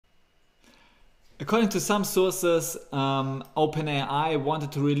According to some sources, OpenAI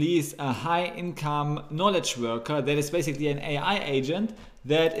wanted to release a high-income knowledge worker that is basically an AI agent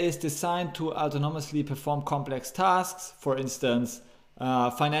that is designed to autonomously perform complex tasks, for instance,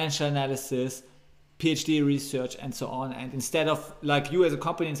 financial analysis, PhD research, and so on. And instead of, like you as a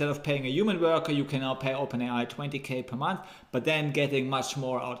company, instead of paying a human worker, you can now pay OpenAI 20K per month, but then getting much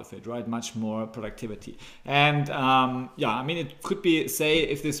more out of it, right? Much more productivity. And yeah, I mean, it could be, say,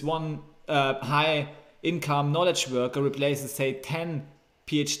 if this one high income knowledge worker replaces, say, 10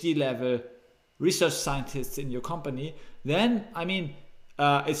 PhD level research scientists in your company, then I mean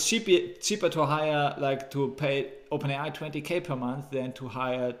it's cheaper to hire, like to pay OpenAI 20K per month than to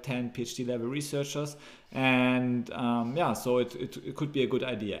hire 10 PhD level researchers. And yeah, so it could be a good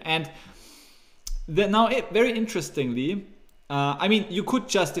idea. And now, very interestingly, I mean, you could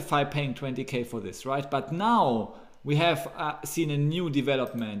justify paying 20K for this, right? But now we have seen a new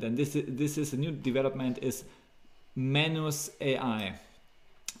development, and this is a new development, is Manus AI.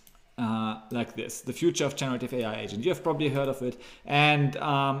 Like this, the future of generative AI agent. You have probably heard of it, and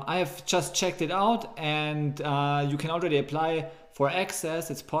I have just checked it out, and you can already apply for access.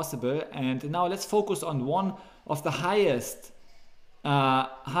 It's possible. And now let's focus on one of the highest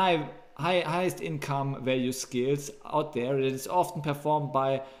highest income value skills out there. It is often performed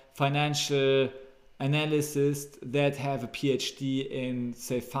by financial analysts that have a PhD in,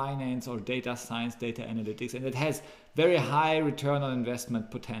 say, finance or data science, data analytics, and it has very high return on investment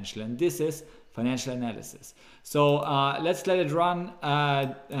potential. And this is financial analysis. So let's let it run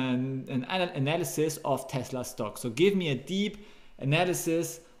an analysis of Tesla stock. So give me a deep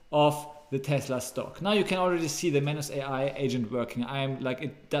analysis of the Tesla stock. Now you can already see the Manus AI agent working.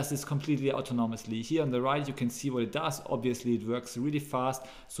 It does this completely autonomously. Here on the right, you can see what it does. Obviously, it works really fast.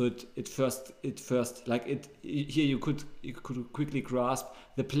 So here you could quickly grasp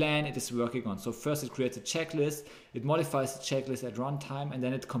the plan it is working on. So first, it creates a checklist. It modifies the checklist at runtime, and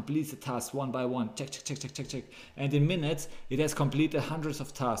then it completes the tasks one by one. Check. And in minutes, it has completed hundreds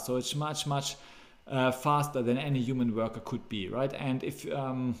of tasks. So it's much faster than any human worker could be, right? And if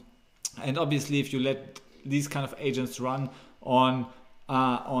and obviously, if you let these kind of agents run on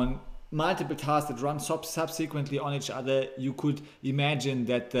multiple tasks that run subsequently on each other, you could imagine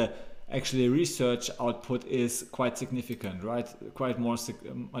that the actually research output is quite significant, right?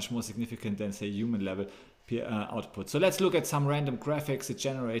 Much more significant than, say, human level output. So let's look at some random graphics it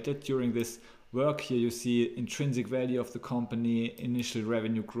generated during this work. Here you see intrinsic value of the company, initial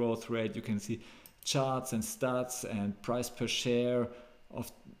revenue growth rate. You can see charts and stats and price per share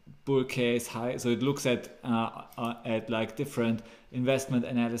of bull case, high. So it looks at like different investment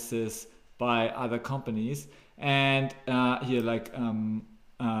analysis by other companies, and here like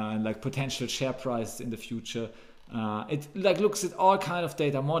potential share prices in the future. It like looks at all kind of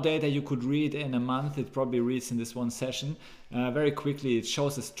data, more data you could read in a month. It probably reads in this one session very quickly. It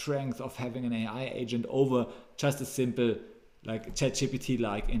shows the strength of having an AI agent over just a simple like ChatGPT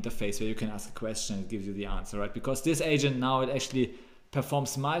like interface where you can ask a question and it gives you the answer, right? Because this agent now, it actually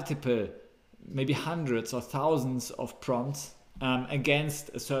performs multiple, maybe hundreds or thousands of prompts against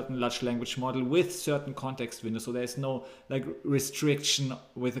a certain large language model with certain context windows. So there's no like restriction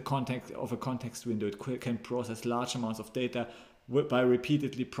with the context of a context window. It can process large amounts of data by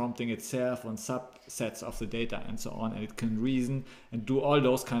repeatedly prompting itself on subsets of the data and so on. And it can reason and do all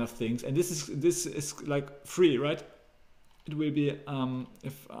those kind of things. And this is like free, right? It will be,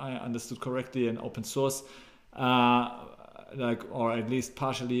 if I understood correctly, an open source, or at least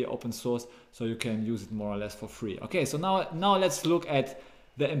partially open source, so you can use it more or less for free. Okay, so now let's look at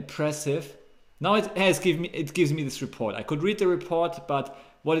the impressive. Now it gives me this report. I could read the report, but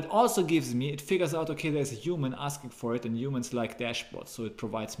what it also gives me, it figures out, okay, there's a human asking for it, and humans like dashboards, so it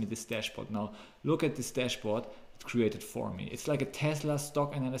provides me this dashboard. Now look at this dashboard it created for me. It's like a Tesla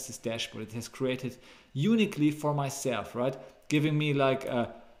stock analysis dashboard. It has created uniquely for myself, right? Giving me like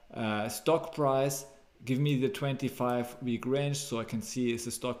a stock price. Give me the 25-week range so I can see, is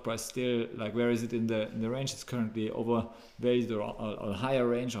the stock price still, like, where is it in the range? It's currently overvalued or higher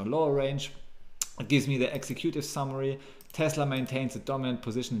range or lower range. It gives me the executive summary. Tesla maintains a dominant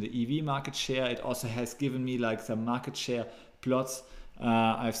position in the EV market share. It also has given me like some market share plots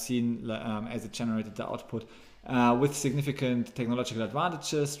I've seen as it generated the output. With significant technological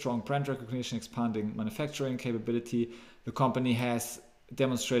advantages, strong brand recognition, expanding manufacturing capability. The company has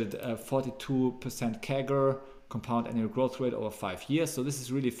demonstrated a 42% CAGR, compound annual growth rate, over 5 years. So this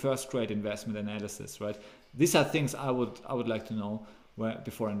is really first-rate investment analysis, right? These are things I would like to know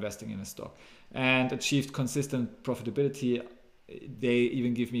before investing in a stock. And achieved consistent profitability. They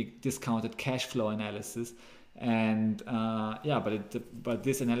even give me discounted cash flow analysis. And yeah, but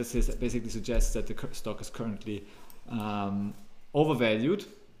this analysis basically suggests that the stock is currently overvalued.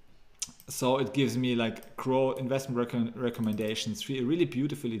 So it gives me like investment recommendations, really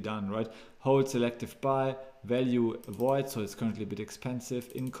beautifully done, right? Hold, selective buy, value, avoid. So it's currently a bit expensive.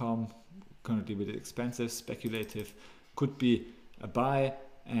 Income, currently a bit expensive. Speculative could be a buy.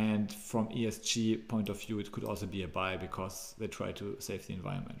 And from ESG point of view, it could also be a buy because they try to save the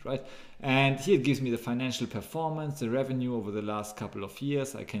environment, right? And here it gives me the financial performance, the revenue over the last couple of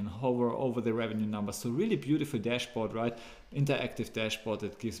years. I can hover over the revenue numbers. So really beautiful dashboard, right? Interactive dashboard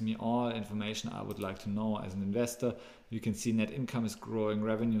that gives me all information I would like to know as an investor. You can see net income is growing,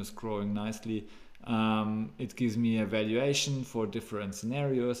 revenue is growing nicely. It gives me a valuation for different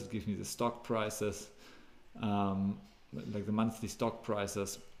scenarios. It gives me the stock prices. Like the monthly stock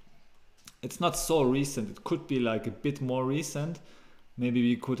prices. It's not so recent. It could be like a bit more recent. Maybe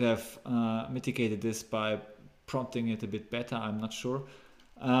we could have mitigated this by prompting it a bit better. I'm not sure.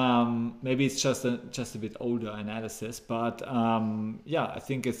 Maybe it's just a bit older analysis. But yeah, I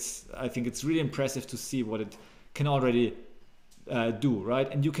think it's really impressive to see what it can already do,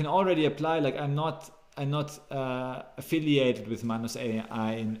 right? And you can already apply. Like I'm not affiliated with Manus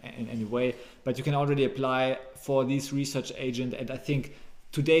AI in any way, but you can already apply for these research agent. And I think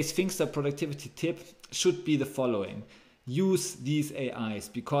today's Finxter productivity tip should be the following: use these AIs,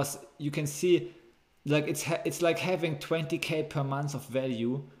 because you can see like it's like having 20k per month of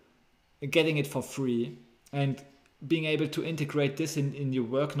value, getting it for free, and being able to integrate this in your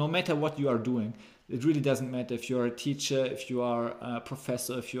work, no matter what you are doing. It really doesn't matter if you're a teacher, if you are a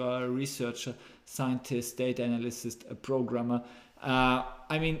professor, if you are a researcher, scientist, data analyst, a programmer.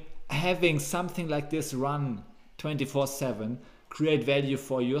 I mean, having something like this run 24/7, create value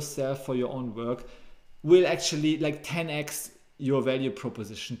for yourself, for your own work, will actually like 10x your value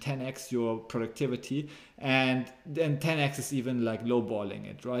proposition, 10x your productivity, and then 10x is even like lowballing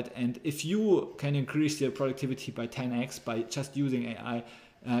it, right? And if you can increase your productivity by 10x by just using AI,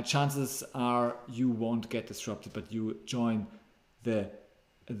 chances are you won't get disrupted, but you join the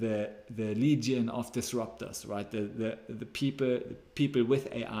legion of disruptors, right? The people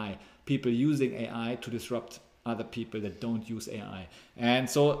with AI, people using AI to disrupt other people that don't use AI. And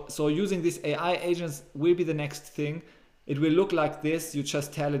so using these AI agents will be the next thing. It will look like this. You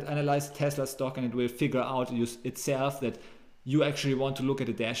just tell it, analyze Tesla stock, and it will figure out itself that you actually want to look at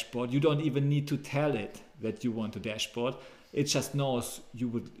a dashboard. You don't even need to tell it that you want a dashboard. It just knows you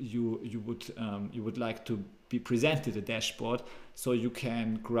would like to be presented a dashboard, so you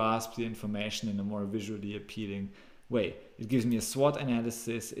can grasp the information in a more visually appealing way. It gives me a SWOT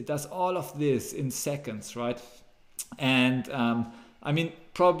analysis. It does all of this in seconds, right? And I mean,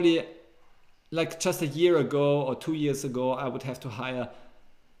 probably like just a year ago or 2 years ago, I would have to hire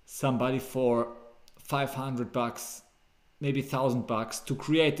somebody for $500, maybe $1,000 to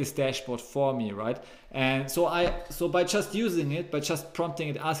create this dashboard for me, right? And so by just using it, by just prompting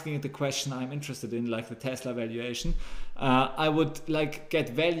it, asking it the question I'm interested in, like the Tesla valuation, I would like get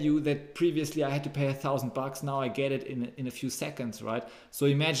value that previously I had to pay $1,000. Now I get it in a few seconds, right? So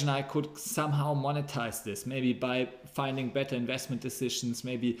imagine I could somehow monetize this, maybe by finding better investment decisions,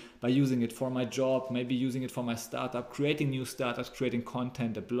 maybe by using it for my job, maybe using it for my startup, creating new startups, creating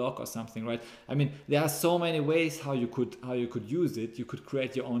content, a blog or something, right? I mean, there are so many ways how you could use it. You could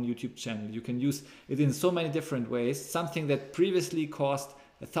create your own YouTube channel. You can use it in so many different ways. Something that previously cost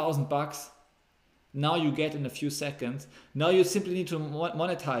 $1,000, now you get in a few seconds. Now you simply need to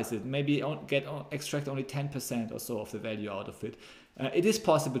monetize it, maybe extract only 10% or so of the value out of it. It is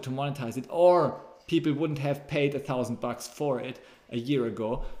possible to monetize it, or people wouldn't have paid $1,000 for it a year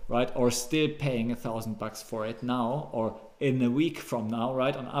ago, right? Or still paying $1,000 for it now, or in a week from now,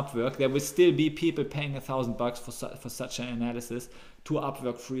 right? On Upwork, there will still be people paying $1,000 for such an analysis to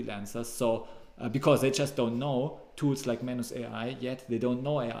Upwork freelancers. So because they just don't know tools like Manus AI yet, they don't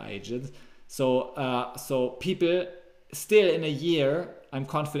know AI agents. So people still in a year, I'm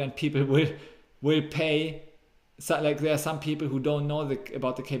confident people will pay. So like there are some people who don't know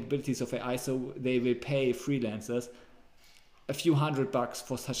about the capabilities of AI, so they will pay freelancers a few $100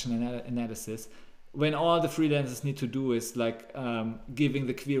 for such an analysis, when all the freelancers need to do is like giving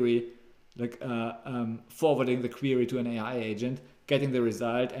the query, like forwarding the query to an AI agent, getting the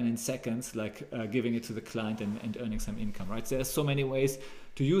result, and in seconds like giving it to the client and earning some income, right? So there's so many ways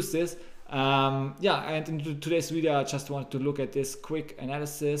to use this. Yeah, and in today's video I just wanted to look at this quick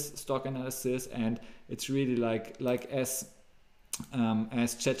analysis, stock analysis, and it's really like as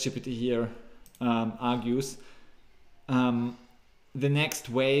ChatGPT here argues, the next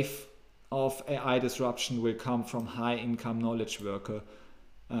wave of AI disruption will come from high income knowledge worker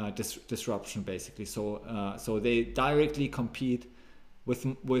disruption basically. So they directly compete with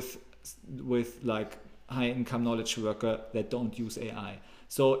like high income knowledge worker that don't use AI.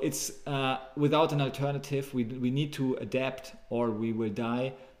 So it's without an alternative, we need to adapt or we will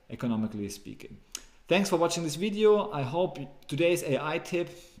die, economically speaking. Thanks for watching this video. I hope today's AI tip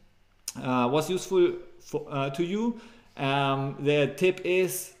was useful to you. The tip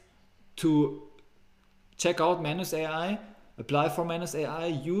is to check out Manus AI, apply for Manus AI,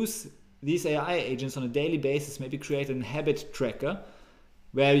 use these AI agents on a daily basis, maybe create a habit tracker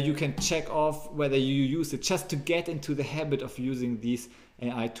where you can check off whether you use it, just to get into the habit of using these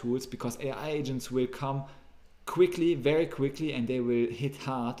AI tools, because AI agents will come quickly, very quickly, and they will hit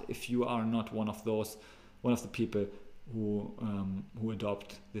hard if you are not one of the people who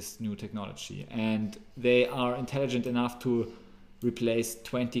adopt this new technology. And they are intelligent enough to replace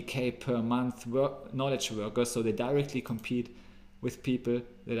 20K per month knowledge workers, so they directly compete with people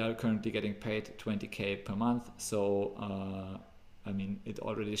that are currently getting paid 20K per month. So I mean, it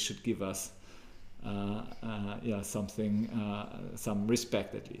already should give us some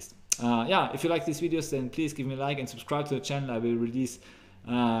respect at least. If you like these videos, then please give me a like and subscribe to the channel. I will release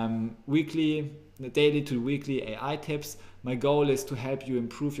daily to weekly AI tips. My goal is to help you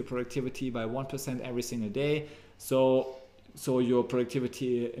improve your productivity by 1% every single day. So your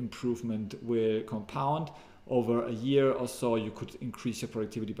productivity improvement will compound over a year or so. You could increase your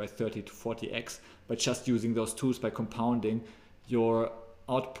productivity by 30 to 40x by just using those tools, by compounding your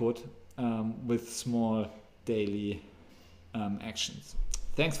output with small daily actions.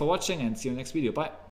 Thanks for watching and see you in the next video. Bye.